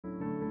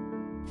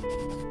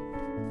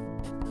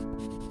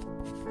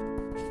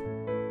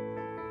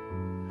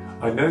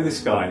I know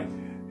this guy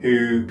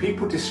who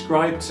people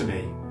described to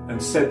me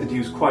and said that he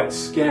was quite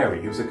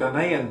scary. He was a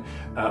Ghanaian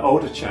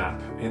older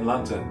chap in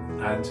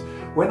London, and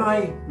when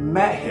I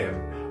met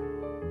him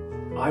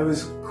I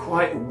was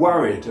quite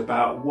worried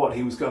about what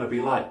he was going to be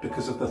like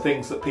because of the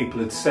things that people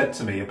had said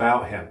to me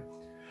about him.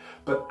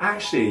 But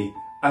actually,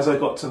 as I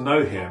got to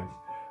know him,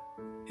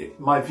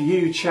 my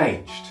view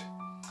changed.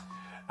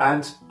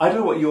 And I don't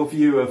know what your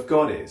view of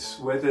God is,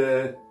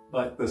 whether,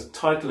 like the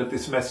title of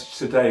this message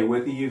today,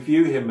 whether you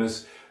view him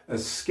as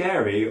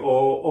scary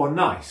or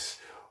nice,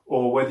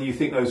 or whether you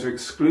think those are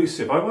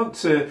exclusive. I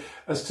want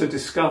us to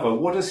discover,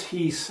 what does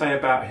he say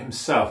about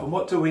himself, and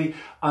what do we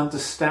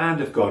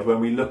understand of God when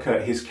we look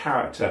at his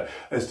character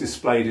as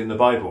displayed in the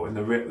Bible, in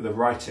the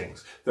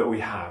writings that we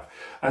have.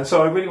 And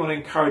so I really want to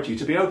encourage you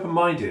to be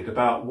open-minded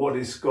about what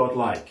is God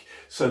like,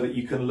 so that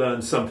you can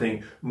learn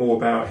something more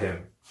about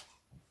him.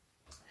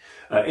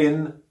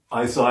 In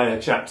Isaiah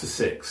chapter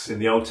 6 in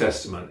the Old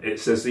Testament, it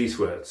says these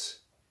words: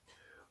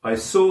 "I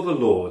saw the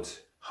Lord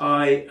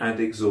high and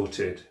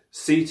exalted,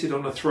 seated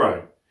on a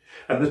throne,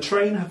 and the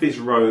train of his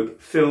robe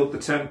filled the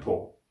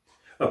temple.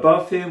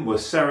 Above him were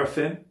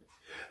seraphim,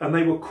 and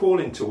they were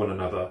calling to one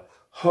another,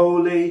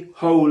 'Holy,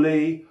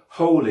 holy,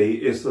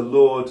 holy is the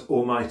Lord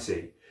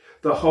Almighty.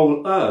 The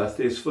whole earth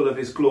is full of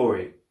his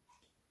glory.'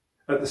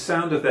 At the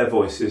sound of their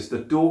voices, the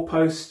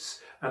doorposts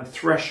and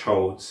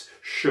thresholds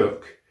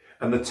shook,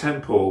 and the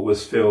temple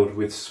was filled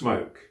with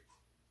smoke."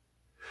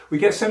 We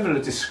get similar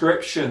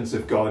descriptions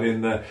of God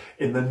in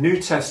the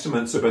New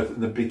Testament, so both in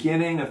the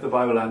beginning of the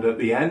Bible and at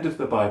the end of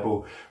the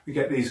Bible. We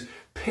get these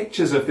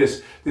pictures of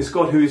this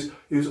God who's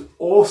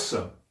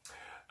awesome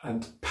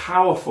and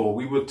powerful.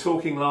 We were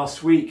talking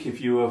last week, if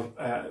you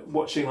were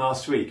watching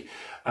last week,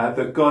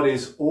 that God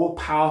is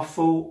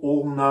all-powerful,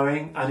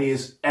 all-knowing, and he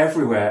is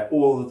everywhere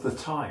all of the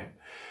time.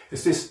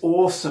 It's this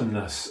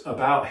awesomeness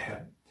about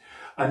him.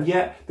 And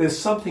yet there's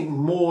something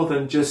more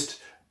than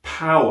just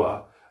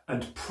power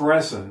and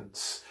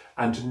presence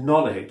and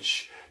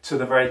knowledge to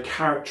the very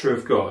character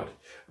of God.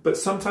 But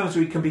sometimes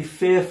we can be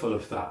fearful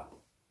of that.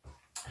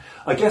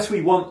 I guess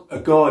we want a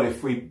God,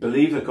 if we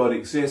believe a God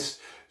exists,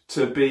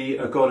 to be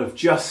a God of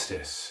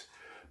justice,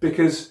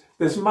 because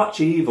there's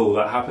much evil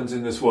that happens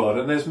in this world,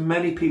 and there's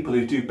many people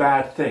who do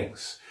bad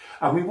things.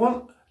 And we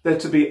want there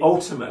to be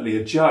ultimately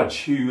a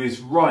judge who is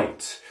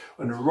right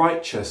and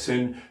righteous,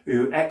 and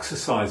who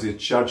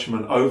exercises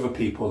judgment over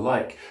people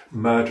like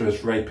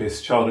murderers,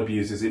 rapists, child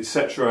abusers,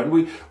 etc. And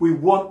we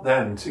want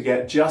them to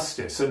get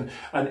justice. And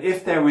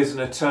if there is an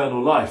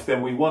eternal life,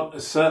 then we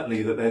want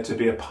certainly that there to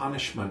be a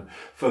punishment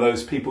for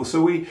those people.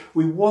 So we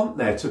want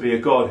there to be a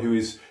God who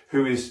is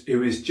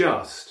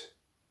just.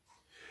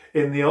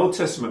 In the Old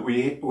Testament,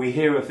 we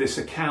hear of this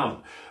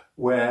account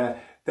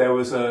where there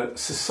was a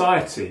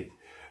society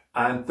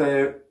and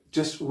there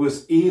just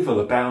was evil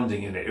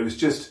abounding in it. It was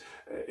just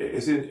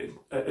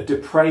a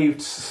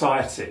depraved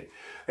society.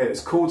 It's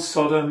called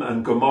Sodom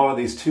and Gomorrah,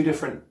 these two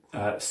different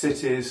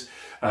cities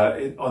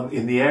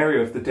in the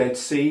area of the Dead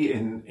Sea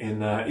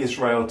in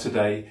Israel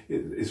today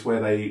is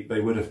where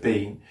they would have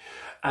been.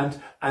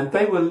 And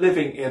they were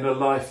living in a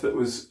life that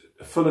was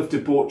full of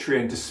debauchery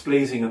and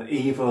displeasing and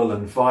evil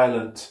and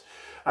violent.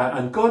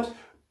 And God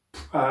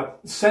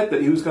said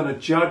that he was going to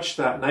judge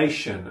that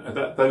nation,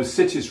 those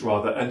cities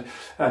rather,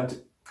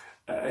 and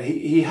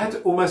he had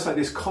almost like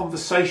this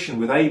conversation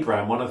with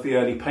Abraham, one of the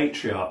early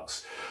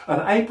patriarchs.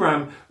 And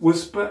Abraham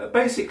was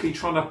basically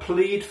trying to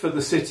plead for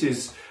the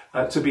cities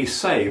to be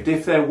saved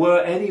if there were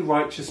any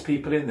righteous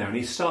people in there. And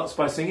he starts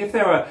by saying, if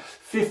there are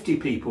 50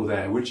 people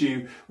there, would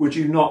you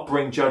not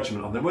bring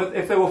judgment on them?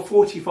 If there were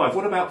 45,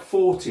 what about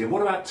 40? And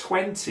what about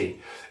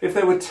 20? If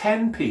there were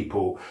 10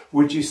 people,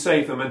 would you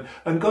save them?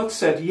 And God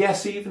said,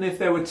 yes, even if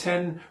there were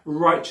 10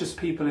 righteous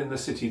people in the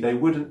city, they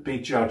wouldn't be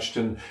judged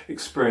and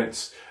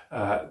experience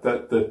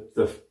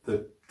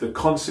the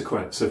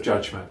consequence of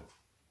judgment.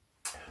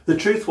 The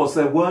truth was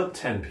there weren't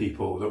 10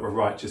 people that were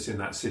righteous in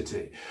that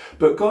city,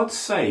 but God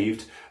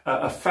saved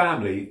a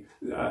family,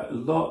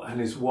 Lot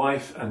and his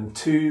wife and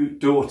 2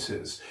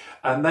 daughters,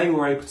 and they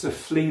were able to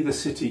flee the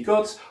city.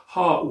 God's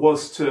heart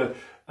was to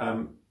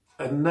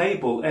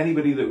enable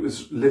anybody that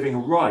was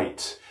living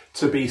right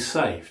to be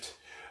saved,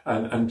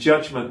 and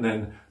judgment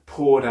then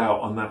poured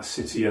out on that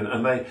city,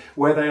 and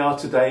where they are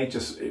today,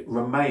 it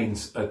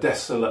remains a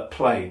desolate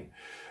plain.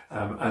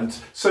 And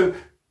so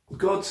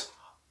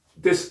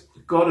this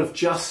God of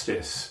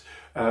justice,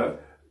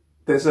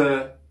 there's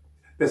a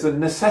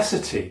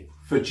necessity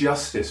for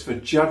justice, for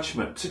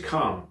judgment to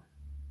come.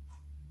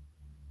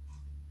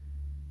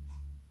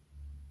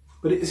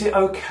 But is it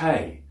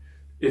okay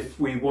if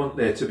we want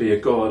there to be a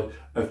God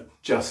of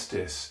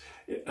justice,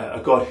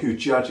 a God who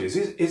judges?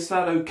 Is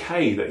that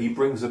okay that he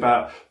brings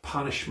about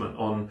punishment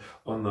on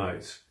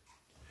those?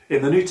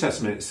 In the New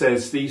Testament, it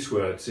says these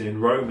words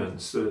in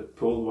Romans,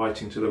 Paul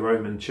writing to the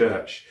Roman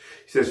church.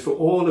 He says, "For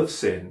all have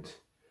sinned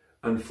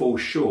and fall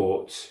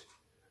short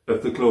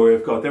of the glory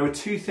of God. There are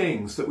two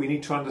things that we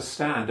need to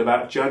understand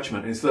about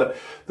judgment, is that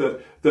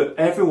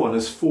everyone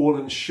has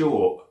fallen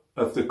short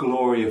of the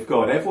glory of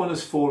God. Everyone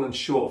has fallen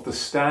short of the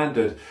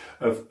standard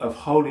of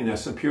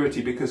holiness and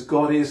purity, because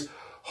God is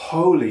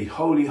holy,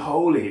 holy,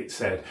 holy, it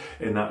said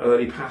in that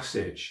early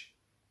passage.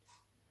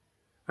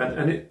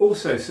 And it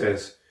also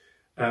says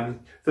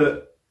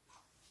that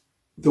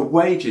the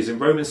wages, in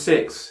Romans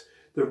 6,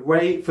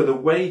 for the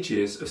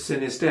wages of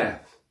sin is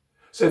death.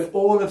 So if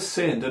all have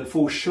sinned and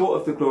fall short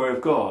of the glory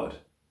of God,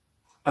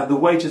 and the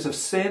wages of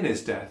sin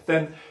is death,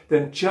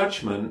 then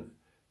judgment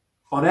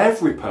on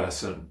every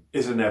person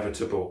is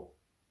inevitable.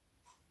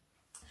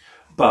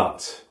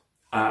 But,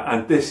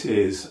 and this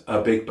is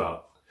a big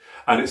but,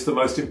 and it's the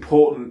most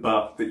important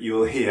but that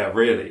you'll hear,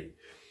 really.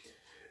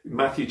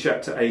 Matthew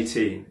chapter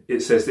 18, it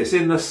says this: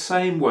 in the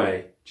same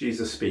way,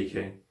 Jesus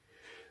speaking,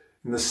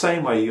 in the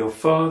same way your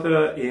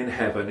Father in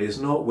heaven is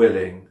not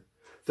willing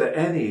that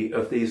any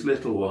of these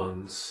little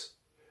ones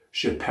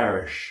should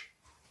perish.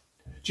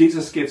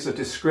 Jesus gives a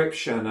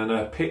description and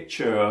a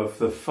picture of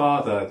the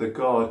Father, the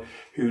God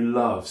who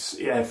loves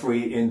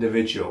every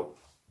individual.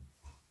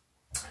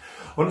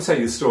 I want to tell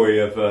you the story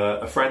of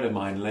a friend of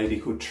mine, a lady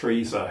called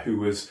Teresa, who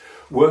was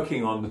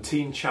working on the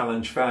Teen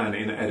Challenge van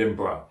in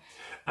Edinburgh.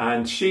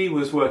 And she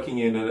was working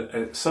in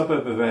a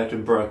suburb of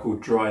Edinburgh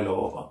called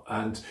Drylaw,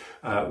 and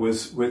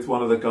was with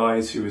one of the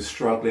guys who was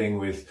struggling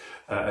with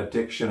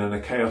addiction and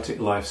a chaotic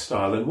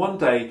lifestyle. And one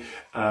day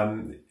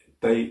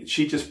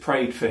she just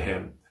prayed for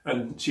him.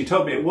 And she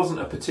told me it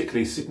wasn't a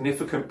particularly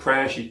significant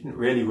prayer. She didn't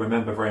really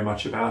remember very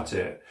much about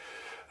it.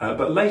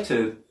 But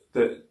later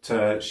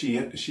that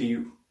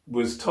she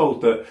was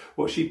told that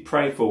what she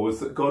prayed for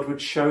was that God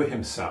would show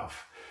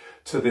himself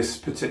to this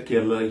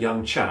particular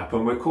young chap,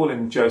 and we'll call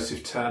him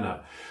Joseph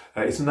Turner.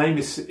 His name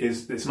is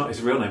it's not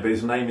his real name, but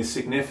his name is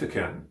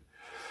significant.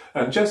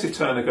 And Joseph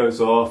Turner goes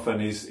off,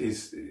 and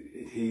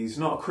he's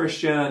not a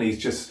Christian. He's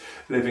just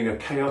living a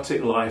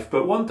chaotic life.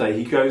 But one day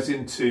he goes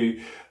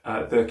into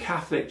the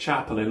Catholic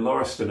chapel in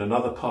Lauriston,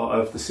 another part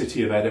of the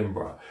city of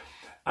Edinburgh,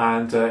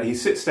 and he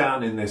sits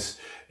down in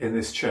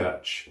this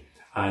church,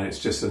 and it's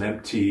just an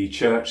empty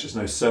church. There's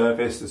no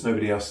service. There's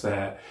nobody else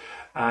there.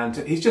 And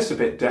he's just a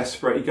bit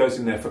desperate. He goes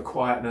in there for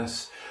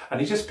quietness, and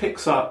he just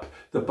picks up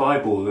the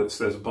Bible. There's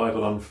a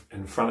Bible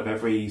in front of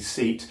every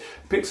seat.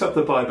 Picks up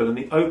the Bible, and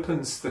he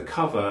opens the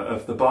cover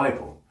of the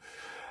Bible.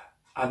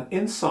 And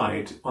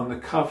inside, on the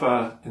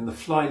cover, in the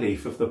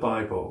flyleaf of the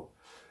Bible,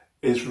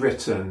 is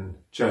written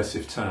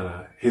Joseph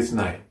Turner, his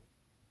name.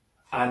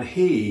 And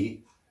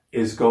he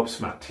is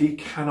gobsmacked. He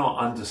cannot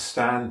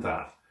understand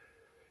that.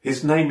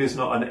 His name is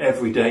not an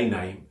everyday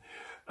name.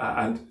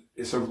 And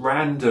it's a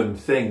random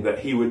thing that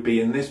he would be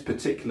in this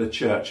particular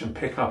church and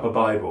pick up a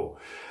Bible,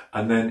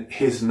 and then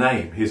his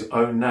name, his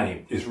own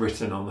name, is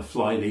written on the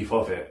flyleaf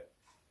of it.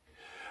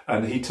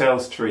 And he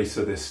tells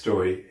Teresa this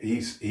story.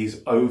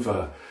 He's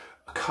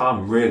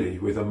overcome really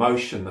with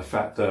emotion, the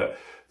fact that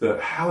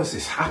how has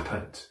this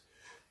happened?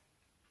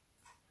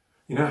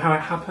 You know how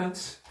it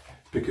happens?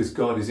 Because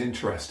God is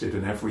interested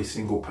in every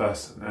single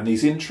person, and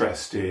he's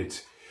interested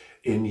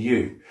in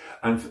you.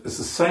 And as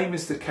the same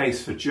is the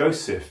case for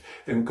Joseph,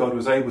 then God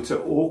was able to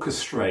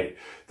orchestrate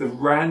the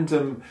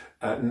random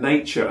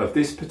nature of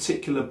this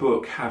particular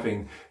book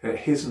having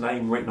his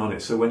name written on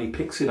it. So when he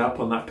picks it up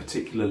on that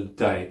particular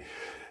day,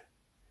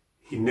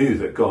 he knew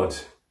that God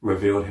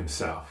revealed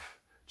himself.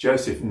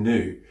 Joseph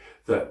knew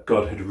that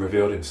God had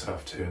revealed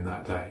himself to him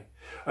that day.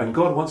 And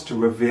God wants to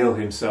reveal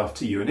himself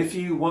to you. And if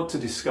you want to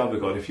discover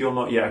God, if you're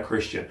not yet a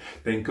Christian,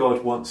 then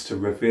God wants to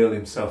reveal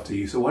himself to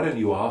you. So why don't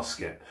you ask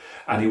him?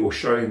 And he will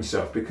show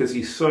himself, because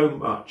he so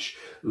much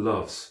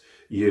loves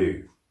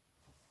you.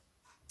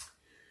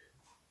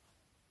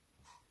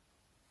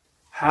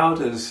 How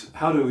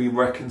do we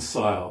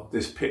reconcile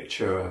this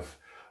picture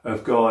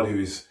of God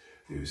who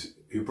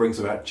brings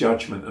about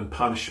judgment and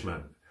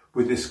punishment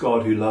with this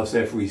God who loves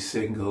every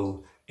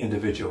single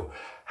individual?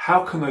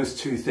 How can those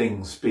two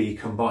things be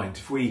combined?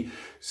 If we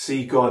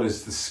see God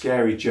as the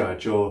scary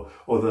judge or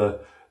the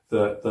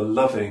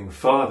loving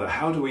Father,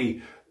 how do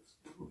we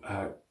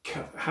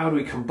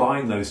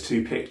combine those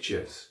two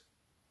pictures?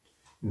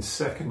 In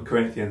 2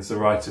 Corinthians, the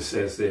writer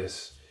says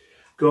this: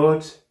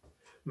 God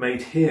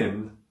made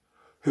him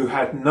who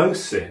had no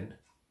sin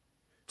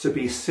to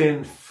be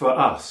sin for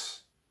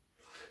us,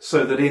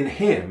 so that in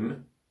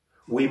him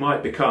we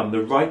might become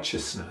the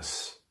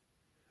righteousness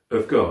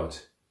of God.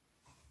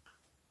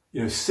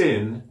 You know,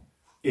 sin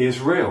is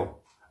real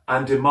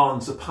and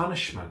demands a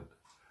punishment.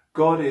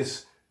 God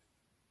is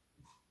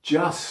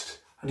just,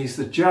 and he's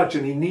the judge,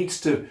 and he needs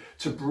to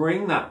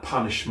bring that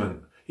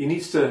punishment. He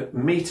needs to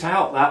mete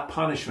out that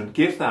punishment,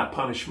 give that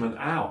punishment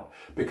out,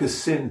 because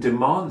sin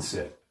demands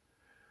it.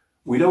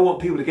 We don't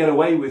want people to get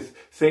away with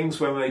things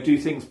when they do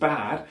things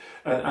bad.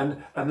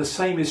 And the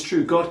same is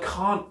true. God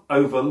can't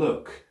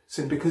overlook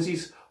sin because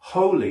he's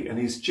holy and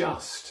he's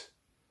just.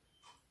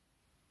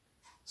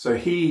 So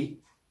he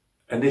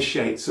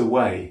initiates a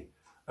way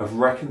of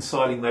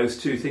reconciling those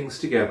two things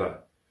together.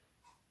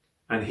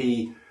 And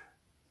he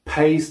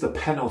pays the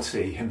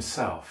penalty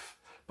himself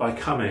by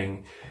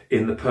coming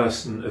in the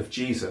person of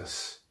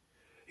Jesus.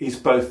 He's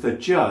both the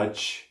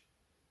judge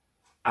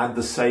and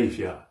the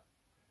saviour.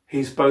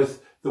 He's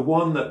both the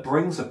one that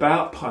brings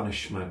about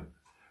punishment,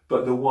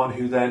 but the one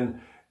who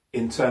then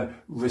in turn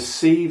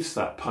receives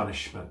that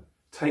punishment,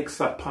 takes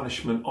that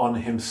punishment on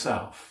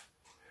himself,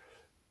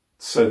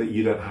 so that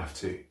you don't have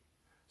to,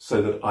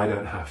 so that I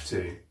don't have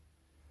to.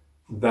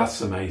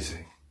 That's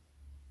amazing.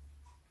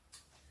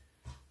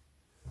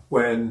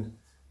 When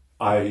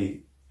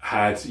I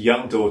had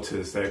young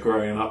daughters, they're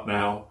growing up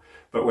now,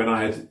 but when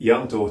I had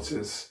young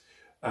daughters,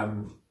 I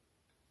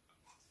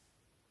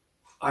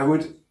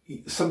would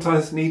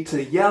sometimes need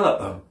to yell at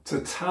them to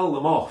tell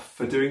them off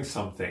for doing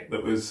something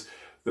that was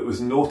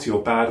naughty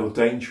or bad or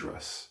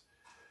dangerous.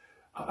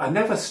 I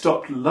never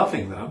stopped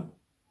loving them,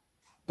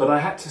 but I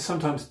had to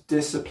sometimes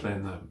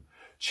discipline them,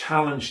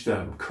 challenge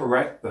them,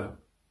 correct them.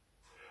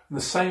 And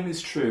the same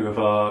is true of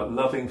our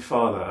loving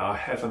Father, our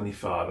Heavenly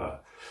Father.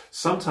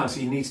 Sometimes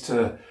he needs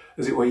to,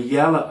 as it were,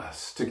 yell at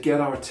us to get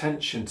our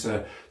attention,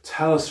 to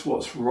tell us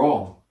what's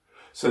wrong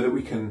so that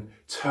we can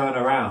turn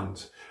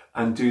around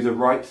and do the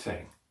right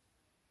thing.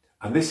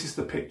 And this is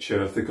the picture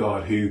of the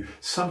God who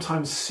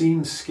sometimes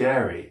seems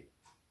scary,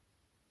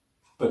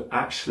 but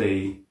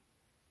actually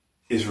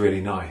is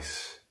really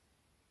nice.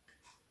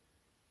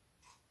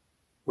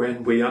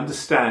 When we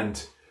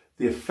understand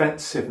the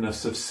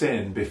offensiveness of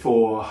sin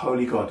before a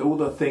holy God, all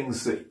the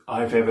things that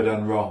I've ever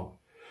done wrong,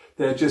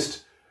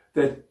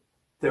 they're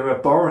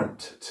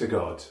abhorrent to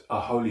God, a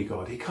holy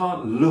God. He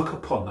can't look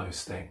upon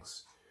those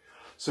things.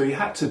 So he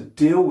had to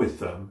deal with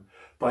them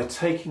by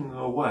taking them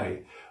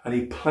away, and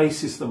he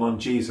places them on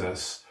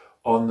Jesus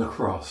on the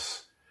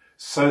cross,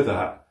 so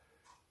that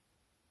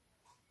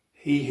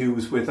he who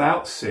was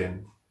without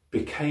sin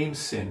became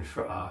sin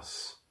for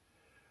us,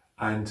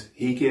 and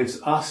he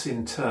gives us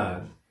in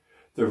turn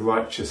the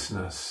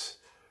righteousness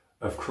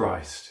of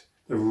Christ.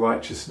 The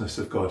righteousness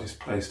of God is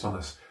placed on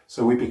us,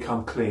 so we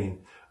become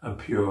clean and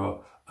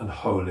pure and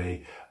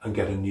holy and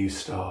get a new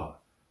start.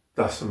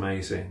 That's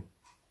amazing.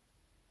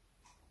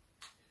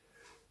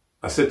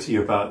 I said to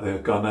you about the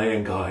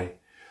Ghanaian guy,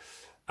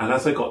 and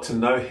as I got to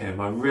know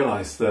him, I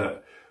realised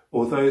that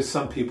although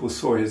some people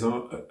saw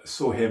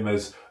him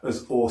as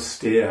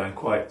austere and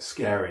quite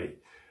scary,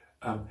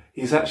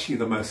 he's actually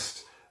the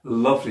most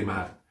lovely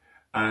man,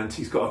 and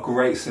he's got a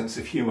great sense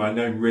of humour. I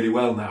know him really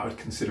well now. I'd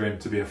consider him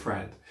to be a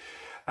friend.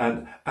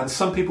 And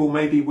some people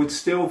maybe would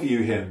still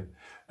view him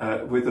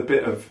with a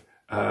bit of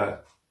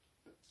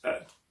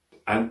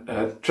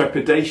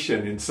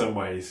trepidation in some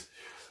ways.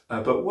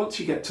 But once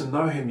you get to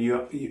know him,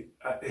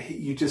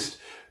 you just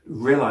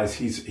realise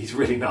he's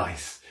really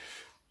nice.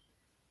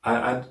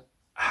 And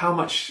how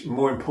much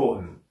more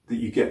important that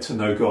you get to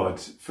know God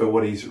for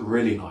what he's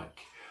really like.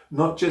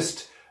 Not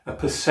just a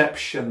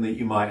perception that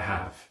you might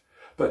have,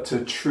 but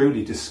to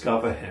truly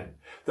discover him,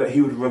 that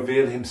he would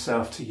reveal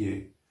himself to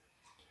you.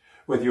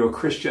 Whether you're a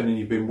Christian and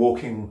you've been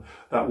walking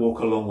that walk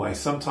a long way,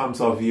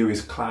 sometimes our view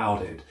is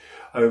clouded.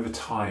 Over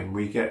time,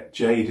 we get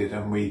jaded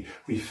and we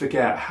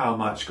forget how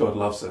much God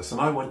loves us.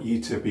 And I want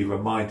you to be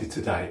reminded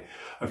today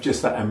of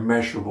just that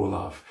immeasurable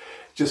love,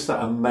 just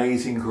that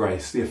amazing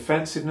grace, the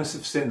offensiveness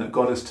of sin that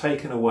God has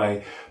taken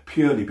away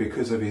purely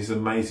because of his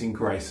amazing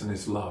grace and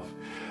his love.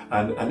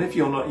 And if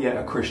you're not yet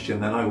a Christian,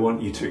 then I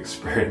want you to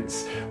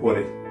experience what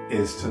it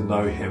is to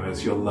know him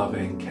as your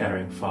loving,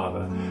 caring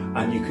Father.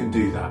 And you can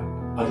do that.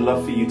 I'd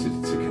love for you to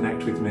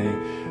connect with me.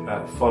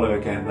 Follow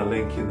again the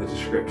link in the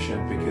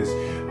description, because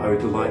I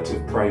would like to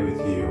pray with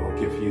you or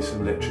give you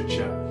some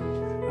literature.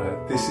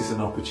 This is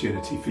an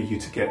opportunity for you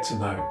to get to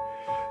know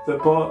that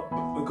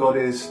God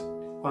is,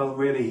 well,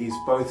 really, he's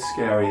both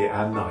scary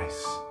and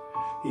nice.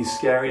 He's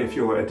scary if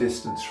you're at a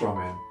distance from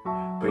him,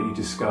 but you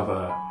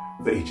discover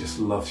that he just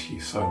loves you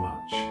so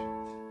much.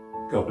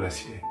 God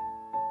bless you.